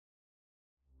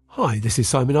Hi, this is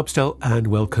Simon Upstell and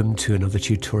welcome to another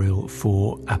tutorial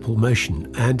for Apple Motion.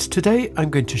 And today I'm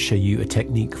going to show you a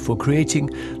technique for creating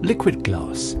liquid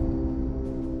glass.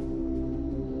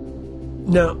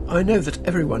 Now, I know that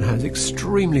everyone has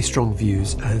extremely strong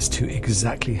views as to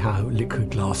exactly how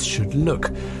liquid glass should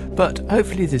look, but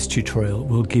hopefully this tutorial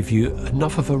will give you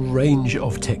enough of a range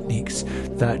of techniques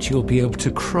that you'll be able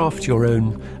to craft your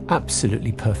own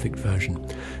absolutely perfect version.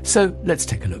 So let's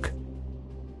take a look.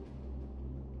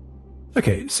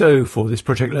 Okay, so for this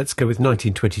project, let's go with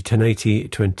 1920 1080,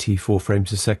 24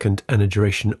 frames a second, and a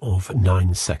duration of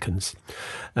 9 seconds.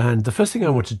 And the first thing I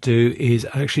want to do is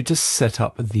actually just set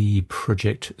up the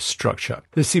project structure.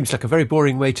 This seems like a very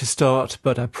boring way to start,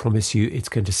 but I promise you it's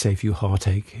going to save you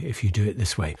heartache if you do it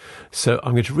this way. So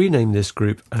I'm going to rename this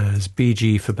group as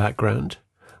BG for background.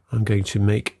 I'm going to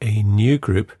make a new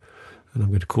group, and I'm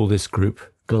going to call this group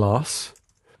Glass.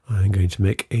 I'm going to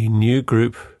make a new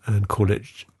group and call it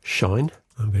Shine.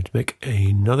 I'm going to make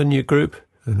another new group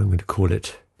and I'm going to call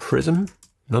it Prism.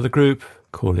 Another group,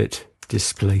 call it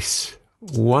Displace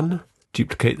 1.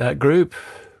 Duplicate that group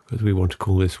because we want to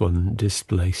call this one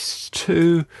Displace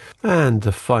 2. And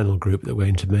the final group that we're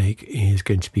going to make is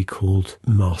going to be called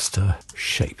Master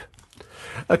Shape.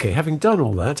 Okay, having done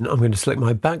all that, I'm going to select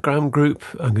my background group.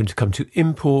 I'm going to come to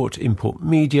Import, Import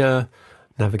Media,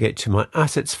 navigate to my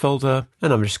assets folder,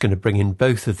 and I'm just going to bring in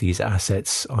both of these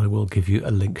assets. I will give you a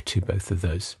link to both of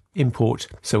those. Import.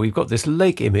 So we've got this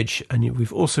lake image, and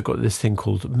we've also got this thing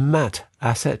called matte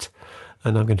asset,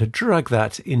 and I'm going to drag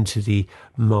that into the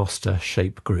master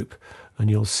shape group, and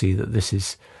you'll see that this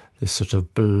is this sort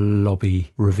of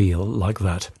blobby reveal like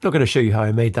that. Not going to show you how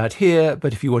I made that here,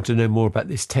 but if you want to know more about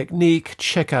this technique,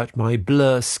 check out my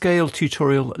blur scale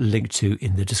tutorial linked to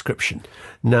in the description.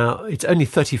 Now, it's only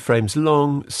 30 frames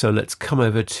long, so let's come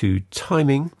over to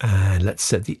timing and let's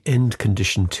set the end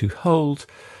condition to hold.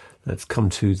 Let's come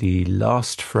to the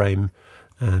last frame,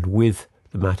 and with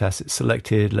the matte asset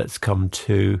selected, let's come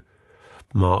to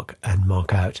mark and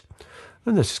mark out.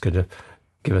 And that's just going to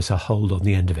give us a hold on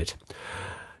the end of it.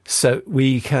 So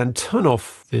we can turn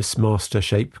off this master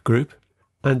shape group,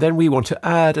 and then we want to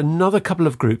add another couple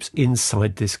of groups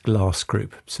inside this glass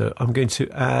group. So I'm going to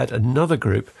add another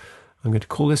group. I'm going to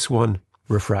call this one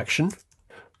Refraction,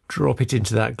 drop it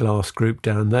into that glass group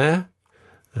down there,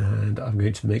 and I'm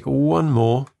going to make one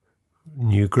more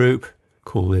new group,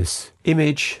 call this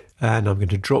Image, and I'm going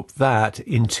to drop that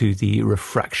into the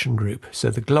Refraction group.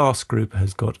 So the glass group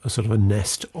has got a sort of a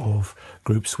nest of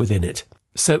groups within it.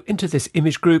 So into this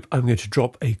image group, I'm going to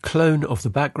drop a clone of the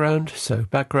background. So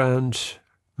background,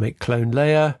 make clone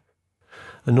layer.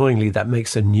 Annoyingly, that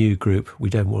makes a new group. We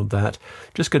don't want that.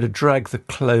 Just going to drag the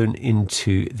clone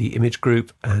into the image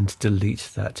group and delete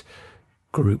that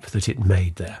group that it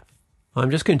made there. I'm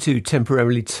just going to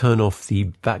temporarily turn off the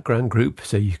background group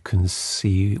so you can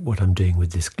see what I'm doing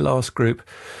with this glass group.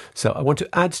 So I want to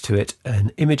add to it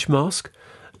an image mask,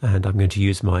 and I'm going to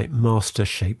use my master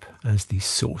shape as the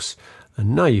source.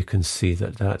 And now you can see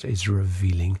that that is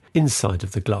revealing inside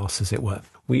of the glass, as it were.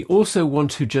 We also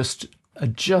want to just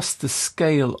adjust the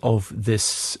scale of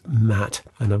this matte,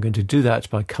 and I'm going to do that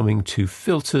by coming to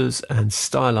Filters and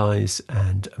Stylize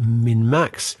and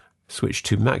Min-Max. Switch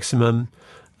to maximum,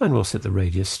 and we'll set the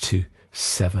radius to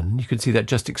 7. You can see that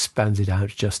just expands it out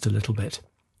just a little bit.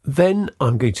 Then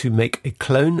I'm going to make a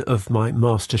clone of my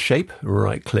master shape.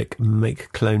 Right-click,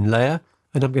 make clone layer.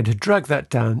 And I'm going to drag that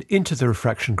down into the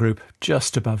refraction group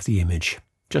just above the image,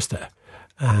 just there.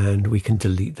 And we can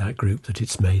delete that group that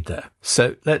it's made there.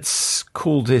 So let's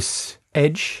call this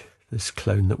Edge, this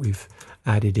clone that we've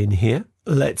added in here.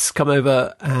 Let's come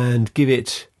over and give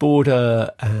it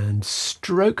border and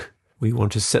stroke. We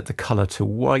want to set the color to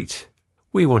white.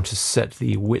 We want to set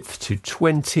the width to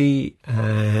 20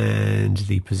 and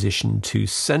the position to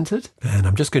centered. And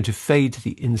I'm just going to fade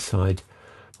the inside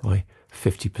by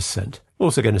 50%.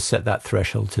 Also going to set that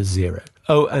threshold to 0.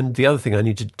 Oh, and the other thing I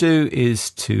need to do is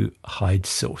to hide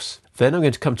source. Then I'm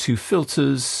going to come to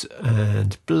Filters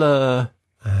and Blur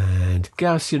and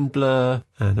Gaussian Blur,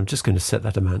 and I'm just going to set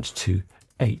that amount to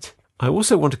 8. I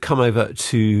also want to come over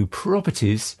to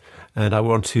Properties, and I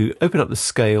want to open up the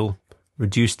scale,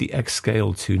 reduce the X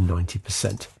scale to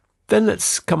 90%. Then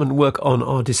let's come and work on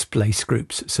our displace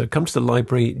groups. So come to the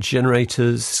library,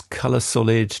 Generators, Color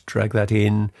Solid, drag that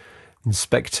in,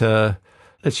 Inspector.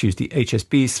 Let's use the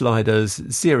HSB sliders,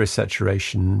 zero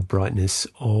saturation, brightness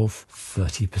of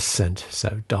 30%,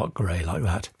 so dark grey like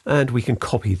that. And we can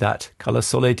copy that colour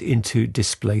solid into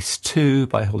Displace 2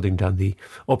 by holding down the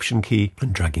Option key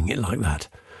and dragging it like that.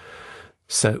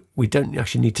 So we don't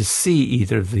actually need to see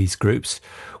either of these groups.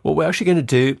 What we're actually going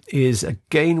to do is,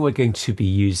 again, we're going to be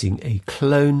using a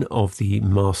clone of the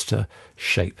master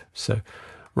shape. So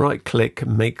right click,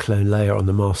 make clone layer on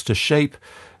the master shape.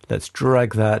 Let's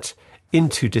drag that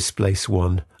into displace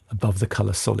one above the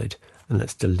color solid. And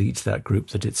let's delete that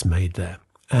group that it's made there.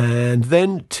 And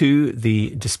then to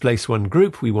the displace one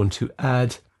group, we want to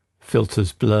add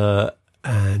filters blur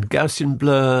and Gaussian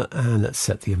blur. And let's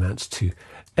set the amount to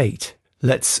 8.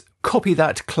 Let's copy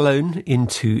that clone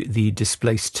into the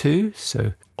displace 2.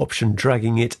 So option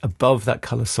dragging it above that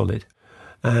color solid.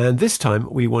 And this time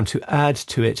we want to add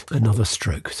to it another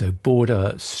stroke. So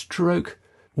border stroke.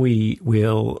 We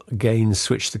will again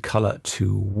switch the color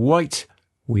to white.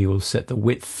 We will set the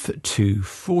width to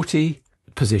 40,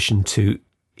 position to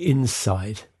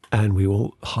inside, and we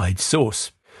will hide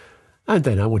source. And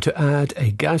then I want to add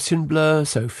a Gaussian blur.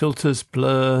 So filters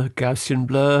blur, Gaussian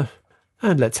blur.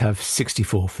 And let's have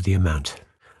 64 for the amount.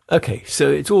 Okay,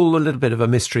 so it's all a little bit of a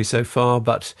mystery so far,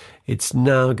 but it's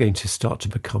now going to start to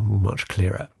become much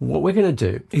clearer. What we're going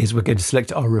to do is we're going to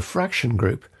select our refraction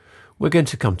group. We're going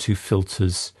to come to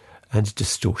filters and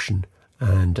distortion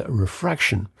and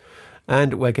refraction.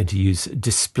 And we're going to use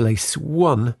displace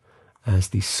 1 as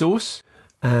the source.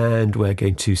 And we're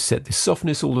going to set the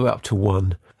softness all the way up to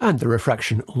 1 and the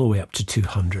refraction all the way up to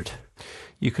 200.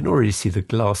 You can already see the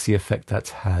glassy effect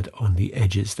that's had on the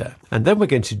edges there. And then we're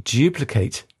going to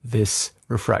duplicate this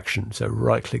refraction. So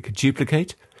right click,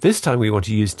 duplicate. This time we want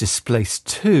to use displace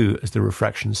 2 as the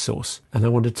refraction source. And I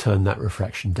want to turn that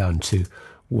refraction down to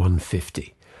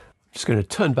 150. I'm just going to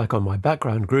turn back on my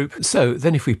background group. So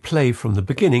then if we play from the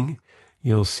beginning,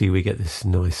 you'll see we get this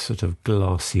nice sort of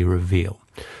glassy reveal.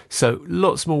 So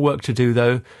lots more work to do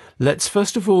though. Let's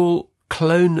first of all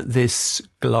clone this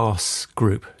glass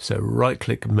group. So right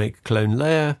click, make clone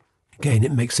layer. Again,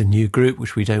 it makes a new group,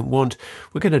 which we don't want.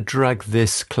 We're going to drag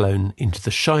this clone into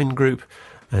the shine group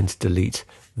and delete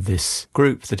this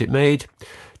group that it made.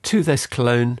 To this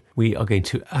clone, we are going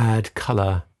to add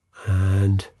color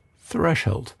and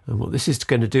threshold. And what this is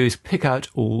going to do is pick out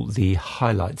all the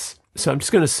highlights. So I'm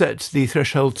just going to set the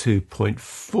threshold to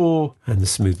 0.4 and the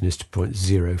smoothness to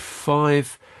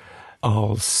 0.05.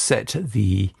 I'll set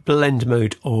the blend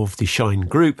mode of the shine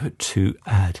group to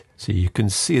add. So you can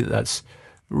see that that's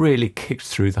really kicked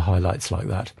through the highlights like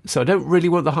that. So I don't really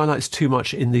want the highlights too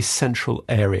much in the central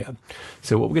area.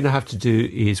 So what we're going to have to do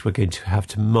is we're going to have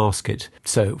to mask it.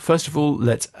 So first of all,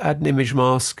 let's add an image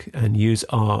mask and use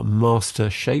our master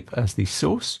shape as the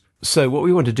source. So what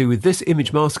we want to do with this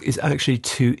image mask is actually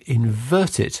to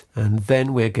invert it, and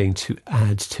then we're going to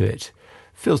add to it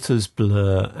filters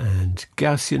blur and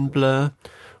Gaussian blur.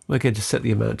 We're going to set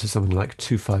the amount to something like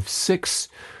 256.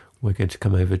 We're going to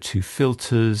come over to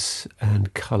filters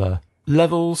and color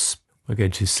levels. We're going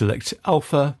to select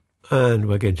alpha, and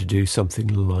we're going to do something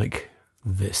like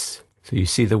this. So you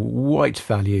see the white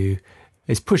value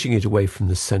is pushing it away from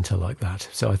the center like that.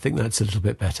 So I think that's a little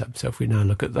bit better. So if we now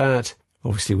look at that,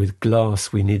 obviously with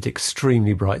glass, we need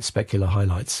extremely bright specular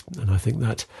highlights. And I think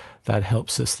that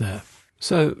helps us there.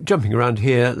 So jumping around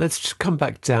here, let's come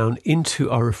back down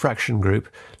into our refraction group.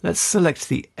 Let's select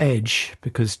the edge,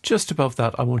 because just above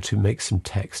that, I want to make some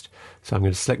text. So I'm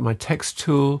going to select my text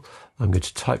tool. I'm going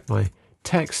to type my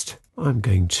text. I'm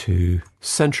going to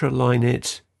center align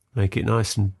it, make it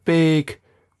nice and big.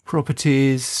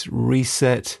 Properties,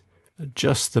 reset,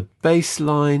 adjust the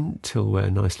baseline till we're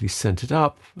nicely centered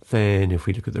up. Then if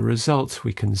we look at the results,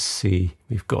 we can see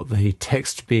we've got the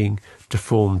text being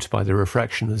deformed by the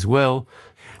refraction as well.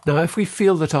 Now, if we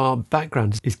feel that our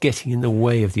background is getting in the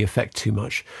way of the effect too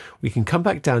much, we can come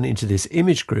back down into this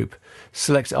image group,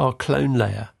 select our clone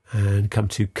layer and come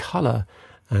to color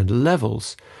and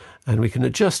levels. And we can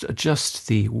adjust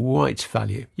the white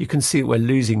value. You can see we're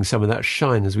losing some of that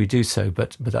shine as we do so,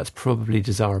 but that's probably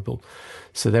desirable.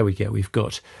 So there we go. We've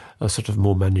got a sort of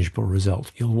more manageable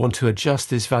result. You'll want to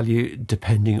adjust this value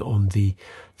depending on the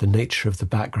nature of the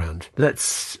background.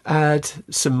 Let's add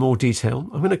some more detail.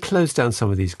 I'm going to close down some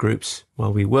of these groups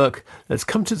while we work. Let's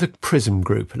come to the prism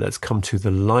group. Let's come to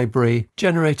the library,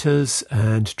 generators,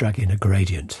 and drag in a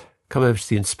gradient. Come over to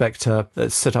the inspector.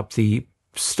 Let's set up the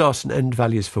start and end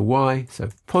values for Y. So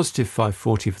positive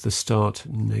 540 for the start,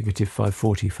 negative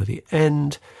 540 for the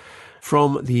end.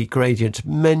 From the gradient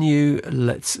menu,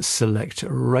 let's select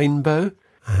rainbow,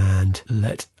 and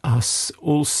let us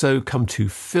also come to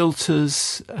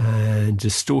filters and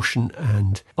distortion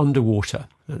and underwater.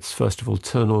 Let's first of all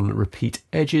turn on repeat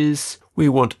edges. We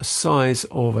want a size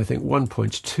of, I think,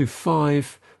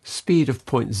 1.25, speed of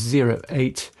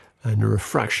 0.08, and a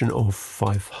refraction of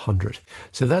 500.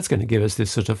 So that's going to give us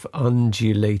this sort of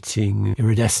undulating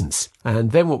iridescence.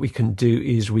 And then what we can do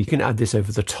is we can add this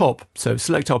over the top. So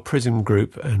select our prism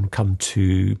group and come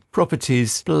to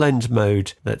Properties, Blend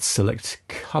Mode. Let's select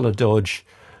Color Dodge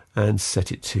and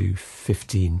set it to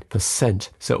 15%.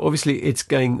 So obviously it's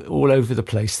going all over the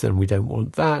place, then we don't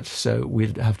want that. So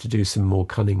we'd have to do some more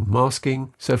cunning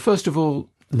masking. So first of all,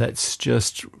 let's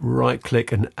just right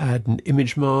click and add an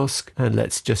image mask, and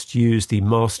let's just use the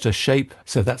master shape.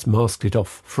 So that's masked it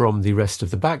off from the rest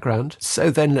of the background. So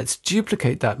then let's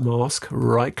duplicate that mask,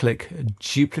 right click,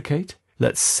 duplicate.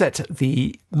 Let's set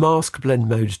the mask blend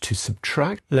mode to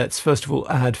subtract. Let's first of all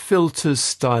add filters,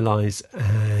 stylize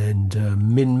and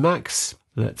min-max.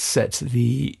 Let's set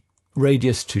the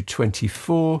radius to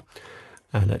 24.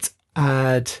 Let's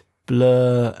add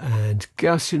blur and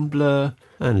Gaussian blur,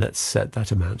 and let's set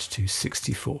that amount to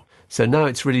 64. So now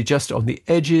it's really just on the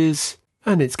edges,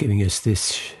 and it's giving us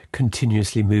this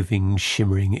continuously moving,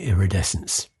 shimmering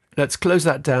iridescence. Let's close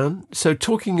that down. So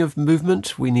talking of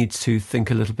movement, we need to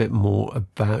think a little bit more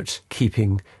about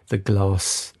keeping the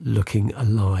glass looking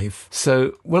alive.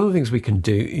 So one of the things we can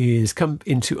do is come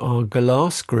into our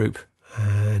glass group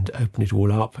and open it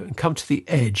all up and come to the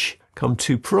edge. Come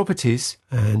to Properties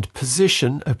and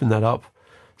Position, open that up,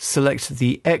 select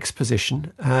the X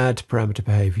position, add parameter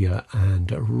behavior and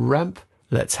ramp.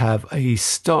 Let's have a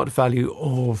start value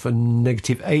of a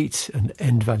 -8 and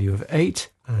end value of 8.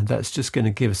 And that's just going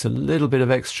to give us a little bit of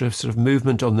extra sort of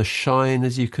movement on the shine,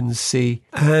 as you can see.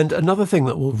 And another thing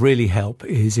that will really help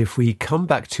is if we come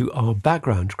back to our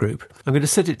background group, I'm going to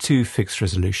set it to fixed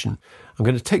resolution. I'm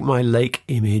going to take my lake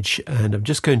image and I'm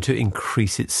just going to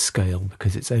increase its scale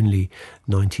because it's only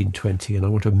 1920 and I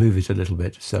want to move it a little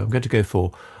bit. So I'm going to go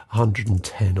for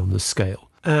 110 on the scale.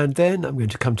 And then I'm going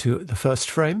to come to the first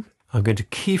frame. I'm going to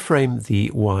keyframe the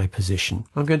Y position.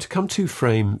 I'm going to come to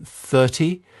frame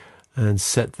 30 and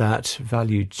set that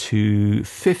value to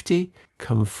 50,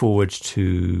 come forward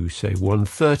to say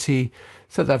 130,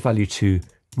 set that value to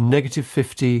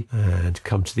 -50 and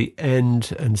come to the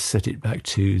end and set it back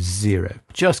to 0.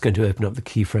 Just going to open up the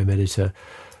keyframe editor,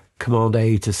 Command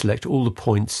A to select all the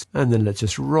points, and then let's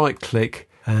just right click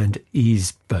and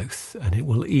ease both, and it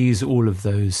will ease all of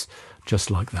those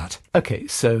just like that. Okay,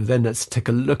 so then let's take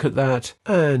a look at that,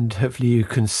 and hopefully you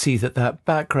can see that that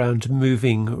background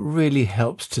moving really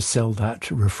helps to sell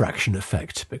that refraction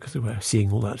effect, because we're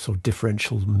seeing all that sort of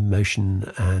differential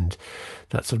motion and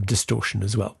that sort of distortion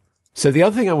as well. So the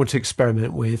other thing I want to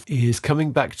experiment with is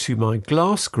coming back to my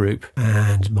glass group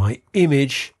and my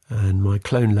image and my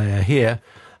clone layer here,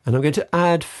 and I'm going to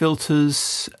add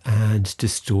filters and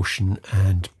distortion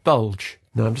and bulge.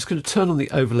 Now I'm just going to turn on the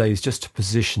overlays just to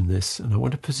position this, and I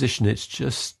want to position it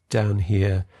just down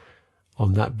here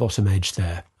on that bottom edge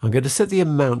there. I'm going to set the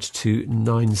amount to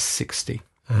 960,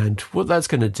 and what that's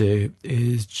going to do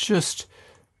is just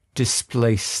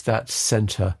displace that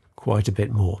center quite a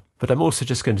bit more. But I'm also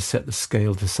just going to set the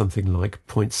scale to something like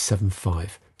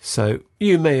 0.75. So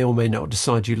you may or may not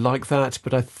decide you like that,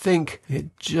 but I think it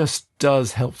just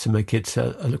does help to make it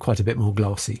quite a bit more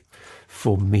glassy,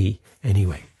 for me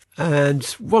anyway. And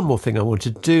one more thing I want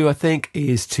to do, I think,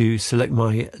 is to select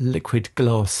my liquid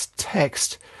glass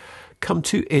text, come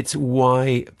to its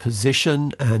Y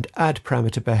position and add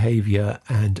parameter behavior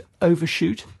and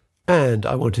overshoot. And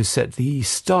I want to set the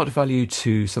start value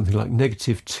to something like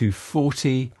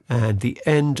 -240 and the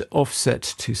end offset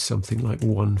to something like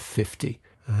 150.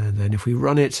 And then if we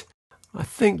run it, I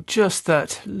think just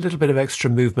that little bit of extra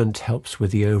movement helps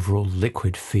with the overall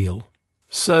liquid feel.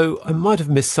 So I might have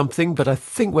missed something, but I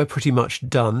think we're pretty much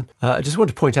done. I just want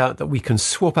to point out that we can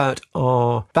swap out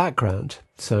our background.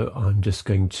 So I'm just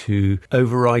going to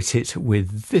overwrite it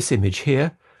with this image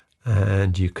here,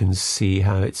 and you can see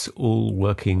how it's all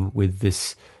working with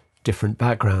this different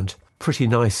background. Pretty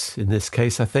nice in this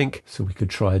case, I think. So we could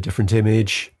try a different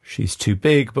image. She's too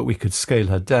big, but we could scale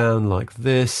her down like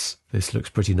this. This looks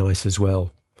pretty nice as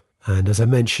well. And as I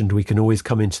mentioned, we can always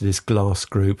come into this glass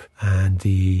group, and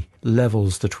the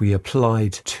levels that we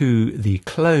applied to the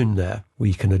clone there,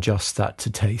 we can adjust that to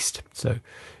taste. So,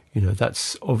 you know,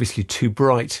 that's obviously too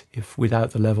bright if without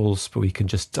the levels, but we can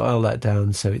just dial that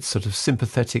down so it's sort of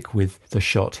sympathetic with the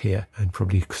shot here, and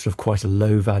probably sort of quite a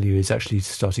low value is actually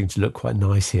starting to look quite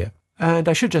nice here. And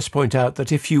I should just point out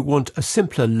that if you want a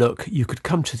simpler look, you could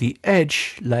come to the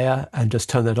edge layer and just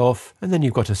turn that off, and then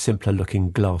you've got a simpler looking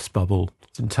glass bubble.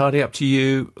 It's entirely up to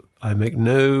you. I make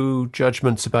no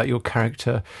judgments about your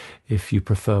character if you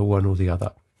prefer one or the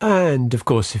other. And of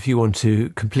course, if you want to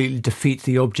completely defeat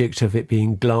the object of it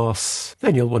being glass,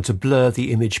 then you'll want to blur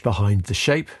the image behind the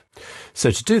shape. So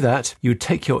to do that, you would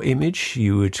take your image,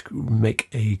 you would make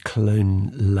a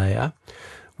clone layer.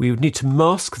 We would need to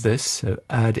mask this, so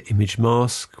add image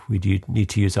mask. We'd need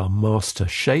to use our master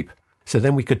shape. So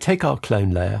then we could take our clone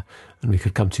layer and we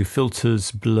could come to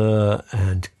filters, blur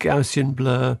and Gaussian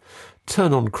blur,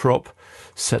 turn on crop,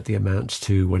 set the amount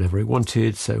to whatever we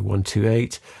wanted, so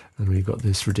 128. And we've got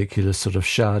this ridiculous sort of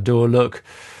shower door look.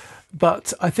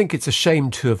 But I think it's a shame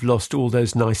to have lost all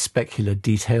those nice specular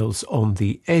details on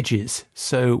the edges.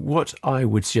 So what I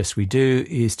would suggest we do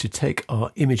is to take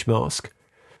our image mask,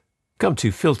 come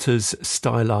to filters,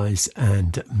 stylize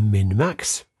and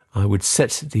min-max. I would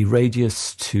set the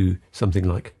radius to something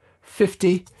like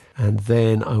 50. And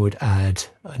then I would add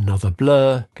another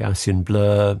blur, Gaussian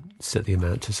blur, set the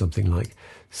amount to something like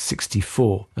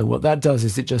 64. And what that does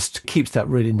is it just keeps that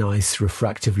really nice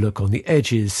refractive look on the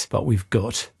edges, but we've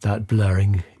got that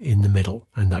blurring in the middle.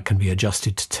 And that can be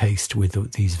adjusted to taste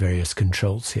with these various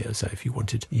controls here. So if you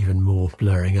wanted even more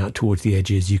blurring out towards the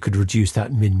edges, you could reduce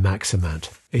that min-max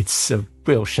amount. It's a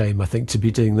real shame, I think, to be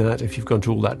doing that if you've gone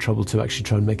to all that trouble to actually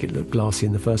try and make it look glassy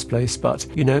in the first place. But,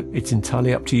 you know, it's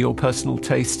entirely up to your personal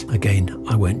taste. Again,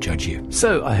 I won't judge you.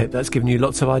 So I hope that's given you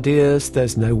lots of ideas.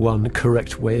 There's no one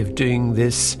correct way of doing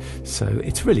this. So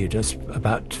it's really just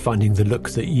about finding the look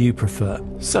that you prefer.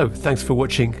 So thanks for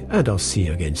watching, and I'll see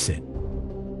you again soon.